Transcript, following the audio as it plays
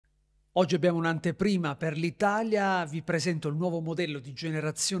Oggi abbiamo un'anteprima per l'Italia, vi presento il nuovo modello di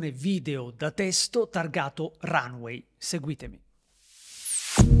generazione video da testo targato Runway. Seguitemi.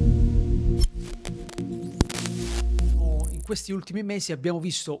 In questi ultimi mesi abbiamo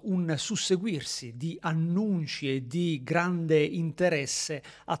visto un susseguirsi di annunci e di grande interesse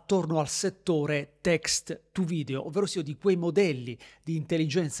attorno al settore text to video, ovvero sia di quei modelli di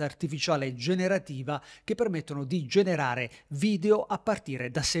intelligenza artificiale generativa che permettono di generare video a partire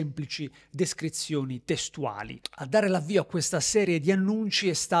da semplici descrizioni testuali. A dare l'avvio a questa serie di annunci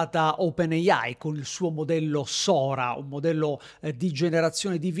è stata OpenAI con il suo modello Sora, un modello di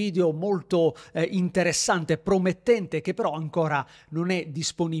generazione di video molto interessante, promettente, che però ancora non è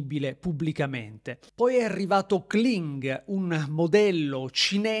disponibile pubblicamente. Poi è arrivato Kling, un modello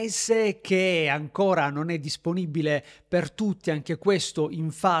cinese che ancora non è disponibile per tutti, anche questo in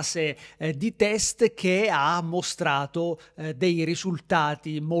fase di test, che ha mostrato dei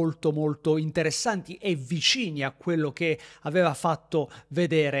risultati molto interessanti e vicini a quello che aveva fatto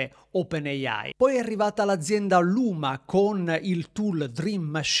vedere OpenAI. Poi è arrivata l'azienda Luma con il tool Dream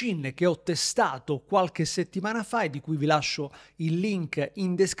Machine che ho testato qualche settimana fa e di cui vi lascio il link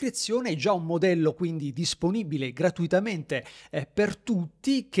in descrizione. È già un modello quindi disponibile gratuitamente per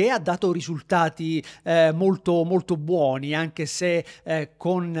tutti, che ha dato risultati molto buoni, anche se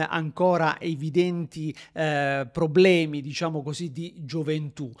con ancora evidenti problemi, diciamo così, di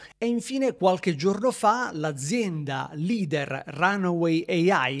gioventù. E infine qualche giorno fa l'azienda leader Runway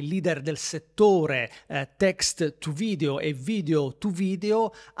AI, leader del settore text to video e video to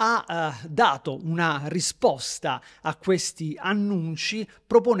video, ha dato una risposta a questi annunci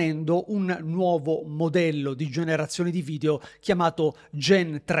proponendo un nuovo modello di generazione di video chiamato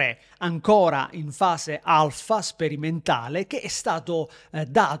Gen-3, ancora in fase alfa sperimentale, che è stato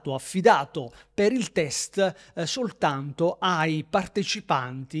affidato per il test soltanto ai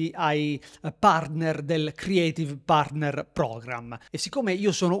partecipanti, ai partner del Creative Partner Program. E siccome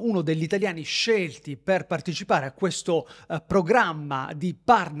io sono uno degli italiani scelti per partecipare a questo programma di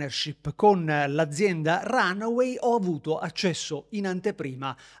partnership con l'azienda Runway, ho avuto accesso in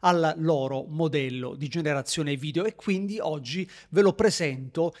anteprima al loro modello di generazione video e quindi oggi ve lo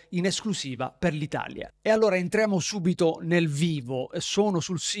presento in esclusiva per l'Italia. E allora entriamo subito nel vivo. Sono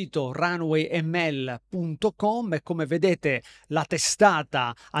sul sito runwayml.com e come vedete la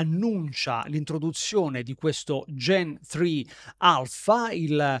testata annuncia l'introduzione di questo Gen-3 Alpha,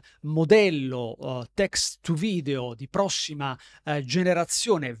 il modello text to video di prossima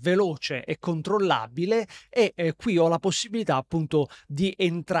generazione, veloce e controllabile, e qui ho la possibilità appunto di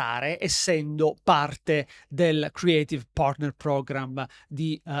entrare essendo parte del Creative Partner Program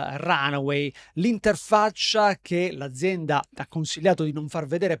di Runway. L'interfaccia che l'azienda ha consigliato di non far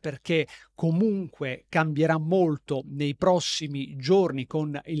vedere perché comunque cambierà molto nei prossimi giorni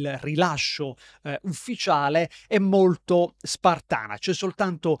con il rilascio ufficiale, è molto spartana. C'è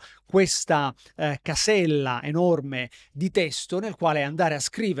soltanto questa casella enorme di testo nel quale andare a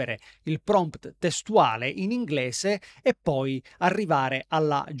scrivere il prompt testuale in inglese e poi arrivare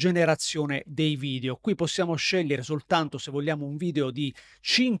alla generazione dei video. Qui possiamo scegliere soltanto se vogliamo un video di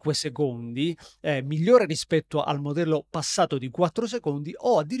 5 secondi, migliore rispetto al modello passato di 4 secondi,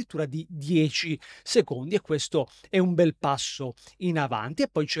 o addirittura di 10 secondi, e questo è un bel passo in avanti. E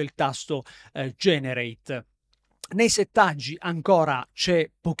poi c'è il tasto Generate. Nei settaggi ancora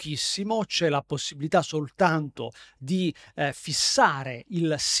c'è pochissimo, c'è la possibilità soltanto di fissare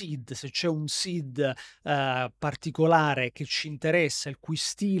il seed, se c'è un seed particolare che ci interessa, il cui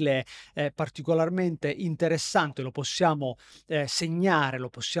stile è particolarmente interessante, lo possiamo segnare, lo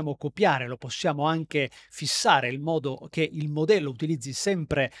possiamo copiare, lo possiamo anche fissare in modo che il modello utilizzi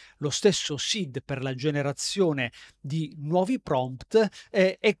sempre lo stesso seed per la generazione di nuovi prompt,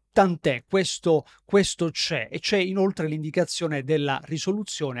 e tant'è, questo c'è, e c'è inoltre l'indicazione della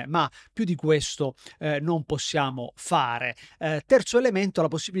risoluzione, ma più di questo non possiamo fare. Terzo elemento, la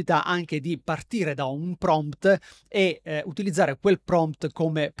possibilità anche di partire da un prompt e utilizzare quel prompt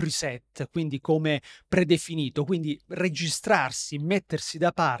come preset, quindi come predefinito, quindi registrarsi, mettersi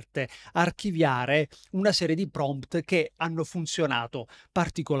da parte, archiviare una serie di prompt che hanno funzionato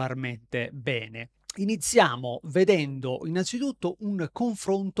particolarmente bene. Iniziamo vedendo innanzitutto un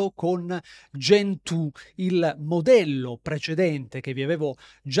confronto con Gen-2, il modello precedente che vi avevo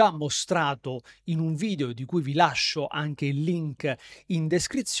già mostrato in un video di cui vi lascio anche il link in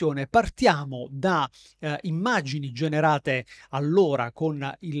descrizione. Partiamo da immagini generate allora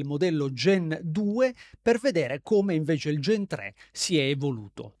con il modello Gen-2 per vedere come invece il Gen-3 si è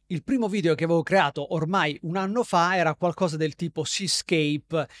evoluto. Il primo video che avevo creato ormai un anno fa era qualcosa del tipo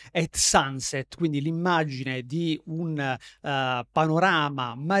Seascape at Sunset, quindi l'immagine di un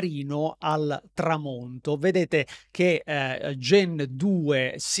panorama marino al tramonto. Vedete che Gen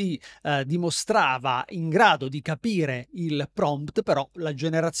 2 si dimostrava in grado di capire il prompt, però la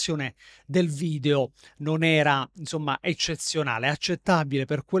generazione del video non era, insomma, eccezionale, accettabile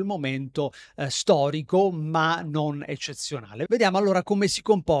per quel momento storico, ma non eccezionale. Vediamo allora come si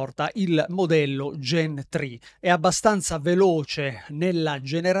comporta il modello Gen 3. È abbastanza veloce nella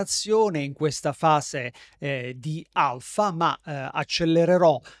generazione in questa fase di alfa, ma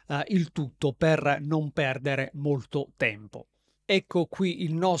accelererò il tutto per non perdere molto tempo. Ecco qui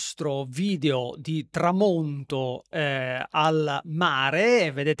il nostro video di tramonto al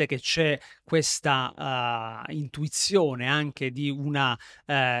mare. Vedete che c'è questa intuizione anche di una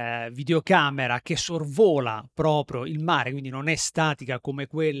videocamera che sorvola proprio il mare, quindi non è statica come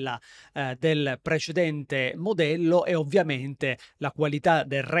quella del precedente modello, e ovviamente la qualità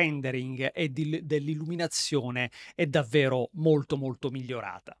del rendering e dell'illuminazione è davvero molto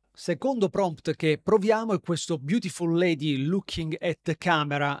migliorata. Secondo prompt che proviamo è questo Beautiful Lady Looking at the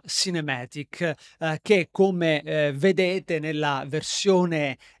Camera Cinematic, che come vedete nella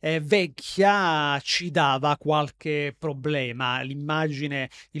versione vecchia ci dava qualche problema. L'immagine,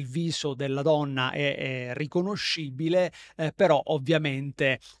 il viso della donna è riconoscibile, però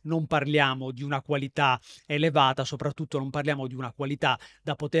ovviamente non parliamo di una qualità elevata, soprattutto non parliamo di una qualità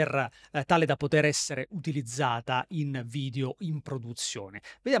da poter, tale da poter essere utilizzata in video in produzione.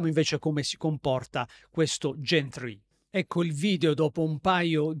 Vediamo invece come si comporta questo Gen 3. Ecco il video dopo un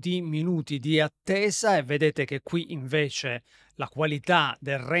paio di minuti di attesa e vedete che qui invece la qualità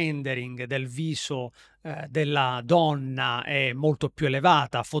del rendering del viso della donna è molto più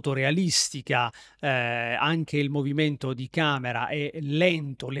elevata, fotorealistica, anche il movimento di camera è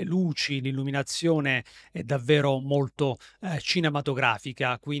lento, le luci, l'illuminazione è davvero molto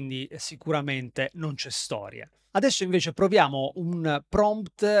cinematografica, quindi sicuramente non c'è storia. Adesso invece proviamo un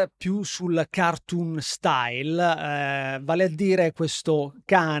prompt più sul cartoon style, vale a dire questo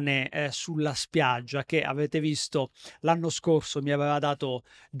cane sulla spiaggia che avete visto l'anno scorso mi aveva dato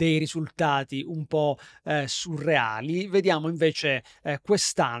dei risultati un po' surreali. Vediamo invece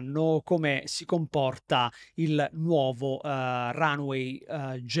quest'anno come si comporta il nuovo Runway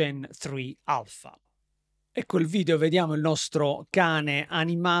Gen-3 Alpha. Ecco il video, vediamo il nostro cane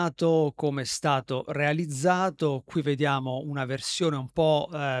animato come è stato realizzato. Qui vediamo una versione un po'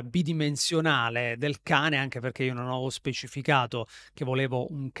 bidimensionale del cane, anche perché io non avevo specificato che volevo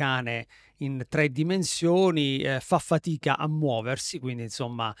un cane in 3 dimensioni, fa fatica a muoversi, quindi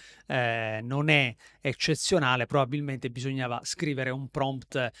insomma non è eccezionale. Probabilmente bisognava scrivere un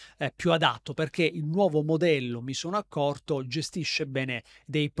prompt più adatto, perché il nuovo modello, mi sono accorto, gestisce bene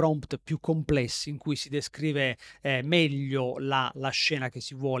dei prompt più complessi in cui si descrive meglio la scena che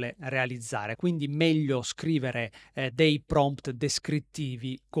si vuole realizzare, quindi meglio scrivere dei prompt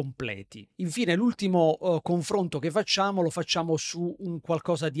descrittivi completi. Infine l'ultimo confronto che facciamo lo facciamo su un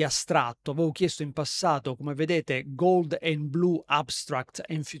qualcosa di astratto. Avevo chiesto in passato, come vedete, Gold and Blue Abstract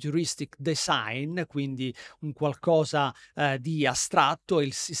and Futuristic Design, quindi un qualcosa di astratto, e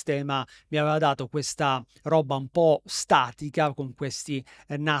il sistema mi aveva dato questa roba un po' statica con questi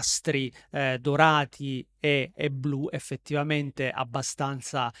nastri dorati e blu, effettivamente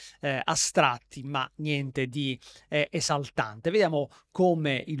abbastanza astratti, ma niente di esaltante. Vediamo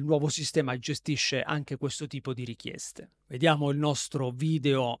come il nuovo sistema gestisce anche questo tipo di richieste. Vediamo il nostro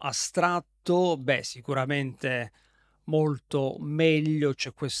video astratto. Beh, sicuramente molto meglio,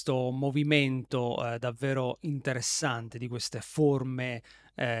 c'è questo movimento davvero interessante di queste forme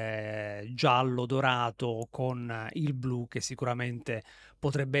giallo dorato con il blu, che sicuramente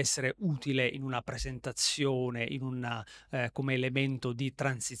potrebbe essere utile in una presentazione, in una, come elemento di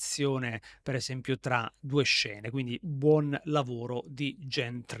transizione, per esempio tra 2 scene. Quindi buon lavoro di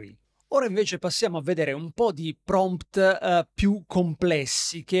Gen 3. Ora invece passiamo a vedere un po' di prompt più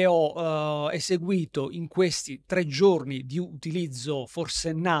complessi che ho eseguito in questi 3 giorni di utilizzo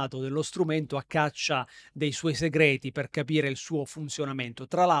forsennato dello strumento a caccia dei suoi segreti per capire il suo funzionamento.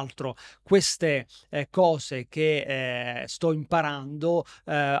 Tra l'altro queste cose che sto imparando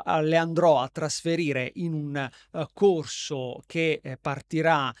le andrò a trasferire in un corso che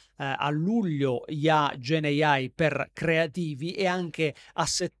partirà a luglio, IA Gen AI per creativi, e anche a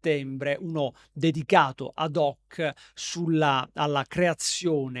settembre settembre, uno dedicato ad hoc alla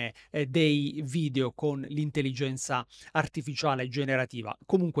creazione dei video con l'intelligenza artificiale generativa.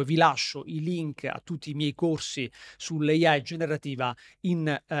 Comunque vi lascio i link a tutti i miei corsi sull'AI generativa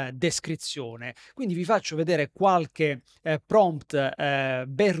in descrizione. Quindi vi faccio vedere qualche prompt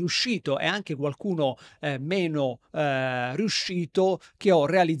ben riuscito e anche qualcuno meno riuscito che ho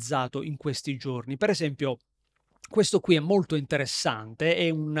realizzato in questi giorni. Per esempio, questo qui è molto interessante, è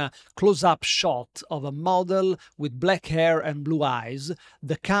un close-up shot of a model with black hair and blue eyes.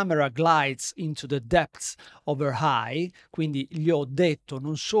 The camera glides into the depths of her eye. Quindi gli ho detto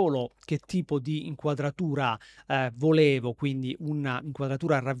non solo che tipo di inquadratura volevo, quindi una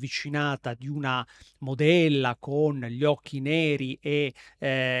inquadratura ravvicinata di una modella con gli occhi neri e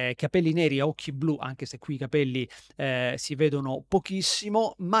capelli neri e occhi blu, anche se qui i capelli si vedono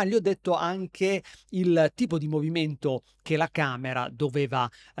pochissimo, ma gli ho detto anche il tipo di movimento che la camera doveva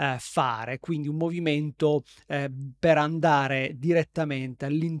fare, quindi un movimento per andare direttamente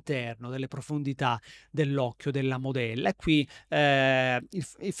all'interno delle profondità dell'occhio della modella. E qui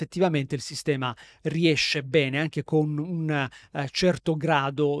effettivamente il sistema riesce bene anche con un certo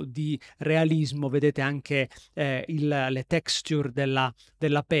grado di realismo. Vedete anche le texture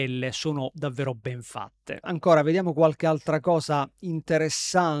della pelle sono davvero ben fatte. Ancora vediamo qualche altra cosa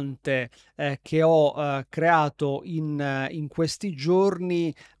interessante che ho creato in questi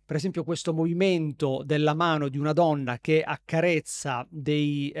giorni. Per esempio questo movimento della mano di una donna che accarezza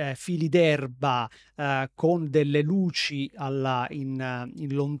dei fili d'erba con delle luci in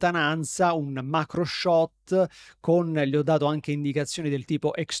lontananza, un macro shot gli ho dato anche indicazioni del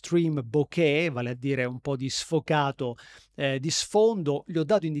tipo extreme bokeh, vale a dire un po' di sfocato di sfondo. Gli ho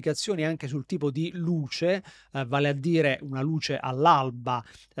dato indicazioni anche sul tipo di luce, vale a dire una luce all'alba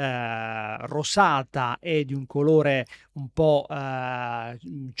rosata e di un colore un po'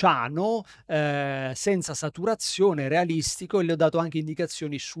 ciano, senza saturazione, realistico, e le ho dato anche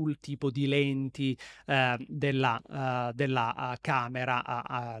indicazioni sul tipo di lenti della camera,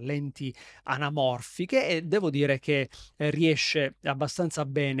 a lenti anamorfiche, e devo dire che riesce abbastanza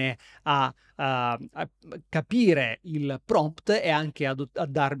bene a capire il prompt e anche a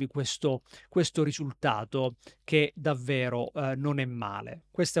darvi questo risultato che davvero non è male.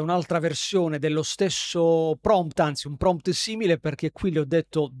 Questa è un'altra versione dello stesso prompt, anzi un prompt simile, perché qui le ho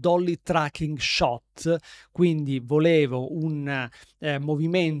detto dolly tracking shot, quindi volevo un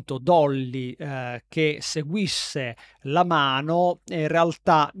movimento dolly che seguisse la mano, e in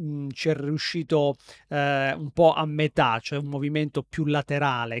realtà ci è riuscito un po' a metà, cioè un movimento più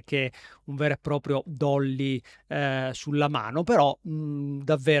laterale che un vero e proprio dolly sulla mano, però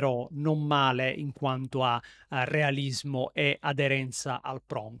davvero non male in quanto a realismo e aderenza al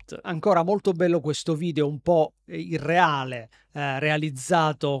prompt. Ancora molto bello questo video un po' irreale,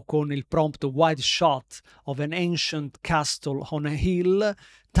 realizzato con il prompt wide shot of an ancient castle on a hill,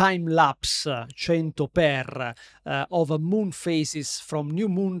 time lapse 100x of a moon phases from new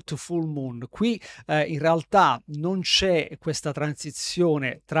moon to full moon. Qui in realtà non c'è questa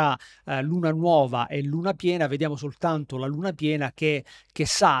transizione tra luna nuova e luna piena, vediamo soltanto la luna piena che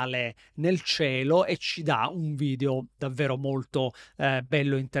sale nel cielo e ci dà un video davvero molto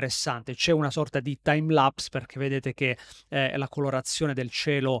bello e interessante. C'è una sorta di time lapse perché vedete che la colorazione del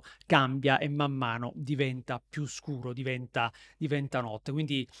cielo cambia e man mano diventa più scuro, diventa notte.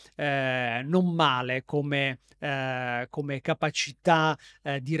 Quindi non male come capacità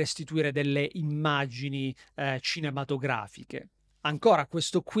di restituire delle immagini cinematografiche. Ancora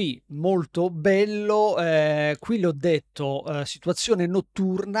questo qui molto bello, qui l'ho detto situazione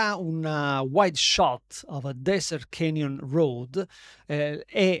notturna, un wide shot of a desert canyon road,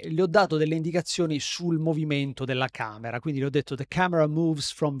 e gli ho dato delle indicazioni sul movimento della camera, quindi gli ho detto the camera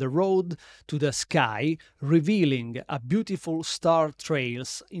moves from the road to the sky, revealing a beautiful star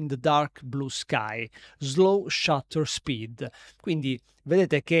trails in the dark blue sky, slow shutter speed. Quindi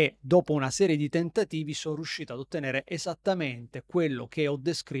vedete che dopo una serie di tentativi sono riuscito ad ottenere esattamente quello che ho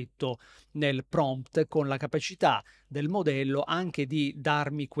descritto nel prompt, con la capacità del modello anche di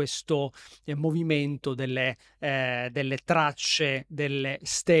darmi questo movimento delle tracce delle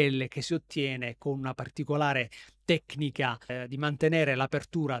stelle che si ottiene con una particolare tecnica di mantenere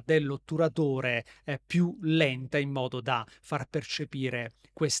l'apertura dell'otturatore più lenta, in modo da far percepire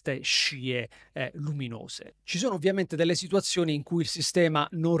queste scie luminose. Ci sono ovviamente delle situazioni in cui il sistema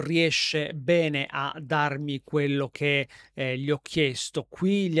non riesce bene a darmi quello che gli ho chiesto.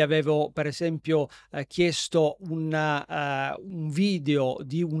 Qui gli avevo per esempio chiesto un video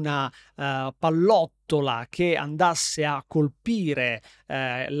di una pallotto pallottola che andasse a colpire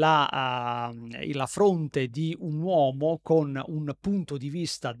la fronte di un uomo con un punto di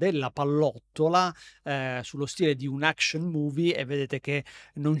vista della pallottola sullo stile di un action movie, e vedete che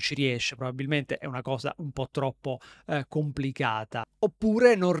non ci riesce, probabilmente è una cosa un po' troppo complicata,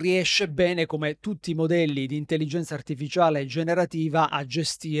 oppure non riesce bene, come tutti i modelli di intelligenza artificiale generativa, a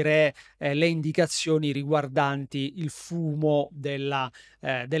gestire le indicazioni riguardanti il fumo delle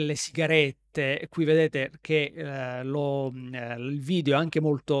sigarette. Qui vedete che il video è anche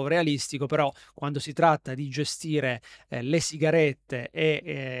molto realistico, però quando si tratta di gestire le sigarette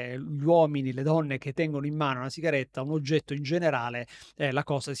e gli uomini, le donne che tengono in mano una sigaretta, un oggetto in generale, la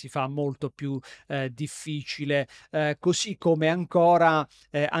cosa si fa molto più difficile. Così come ancora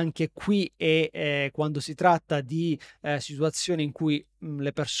anche qui quando si tratta di situazioni in cui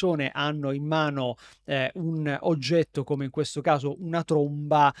le persone hanno in mano un oggetto, come in questo caso una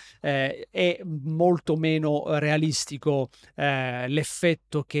tromba, è molto meno realistico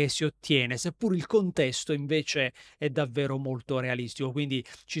l'effetto che si ottiene, seppur il contesto invece è davvero molto realistico, quindi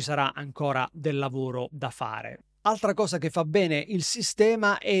ci sarà ancora del lavoro da fare. Altra cosa che fa bene il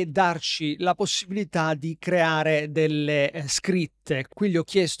sistema è darci la possibilità di creare delle scritte. Qui gli ho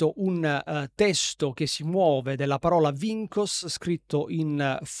chiesto un testo che si muove della parola vincos, scritto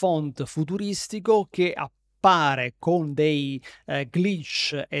in font futuristico, che appare con dei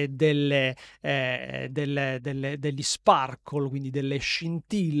glitch e degli sparkle, quindi delle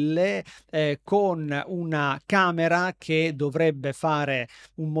scintille, con una camera che dovrebbe fare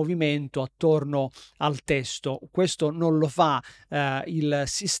un movimento attorno al testo. Questo non lo fa il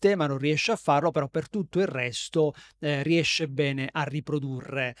sistema, non riesce a farlo, però per tutto il resto riesce bene a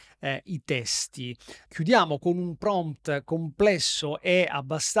riprodurre i testi. Chiudiamo con un prompt complesso e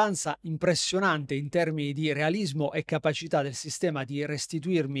abbastanza impressionante in termini di realismo e capacità del sistema di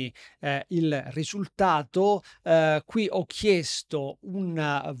restituirmi il risultato. Qui ho chiesto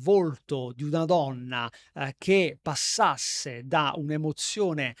un volto di una donna che passasse da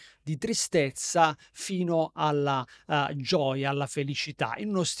un'emozione di tristezza fino alla gioia, alla felicità, in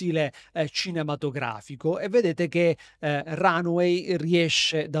uno stile cinematografico, e vedete che Runway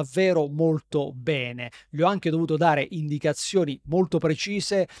riesce davvero molto bene. Gli ho anche dovuto dare indicazioni molto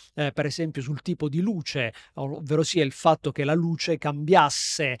precise, per esempio sul tipo di luce, ovvero sia il fatto che la luce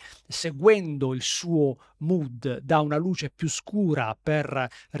cambiasse seguendo il suo mood, da una luce più scura per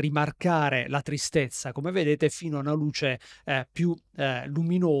rimarcare la tristezza, come vedete, fino a una luce più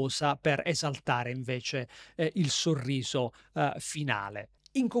luminosa per esaltare invece il sorriso finale.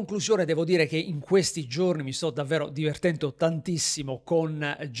 In conclusione, devo dire che in questi giorni mi sto davvero divertendo tantissimo con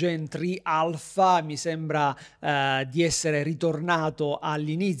Gen-3 Alpha. Mi sembra di essere ritornato agli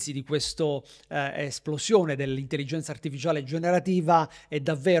inizi di questa esplosione dell'intelligenza artificiale generativa. È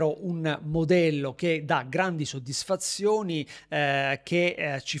davvero un modello che dà grandi soddisfazioni,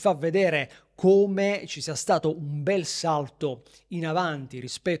 che ci fa vedere come ci sia stato un bel salto in avanti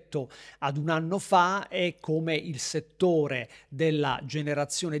rispetto ad un anno fa, e come il settore della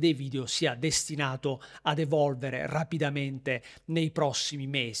generazione dei video sia destinato ad evolvere rapidamente nei prossimi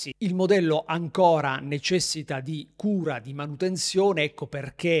mesi. Il modello ancora necessita di cura, di manutenzione, ecco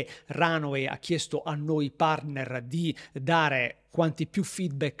perché Runway ha chiesto a noi partner di dare quanti più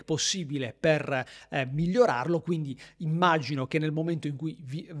feedback possibile per migliorarlo. Quindi immagino che nel momento in cui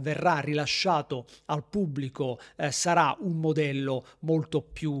verrà rilasciato al pubblico sarà un modello molto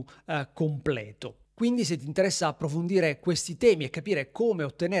più completo. Quindi se ti interessa approfondire questi temi e capire come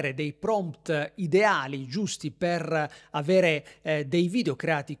ottenere dei prompt ideali giusti per avere dei video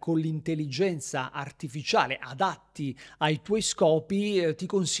creati con l'intelligenza artificiale adatti ai tuoi scopi, ti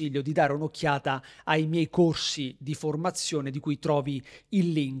consiglio di dare un'occhiata ai miei corsi di formazione, di cui trovi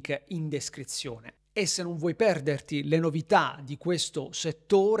il link in descrizione. E se non vuoi perderti le novità di questo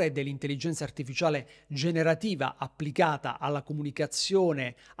settore dell'intelligenza artificiale generativa applicata alla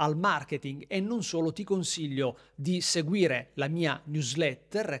comunicazione, al marketing e non solo, ti consiglio di seguire la mia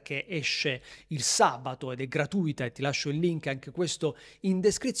newsletter che esce il sabato ed è gratuita, e ti lascio il link anche questo in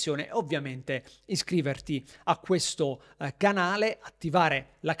descrizione. E ovviamente iscriverti a questo canale,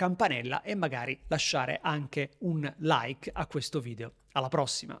 attivare la campanella e magari lasciare anche un like a questo video. Alla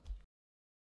prossima!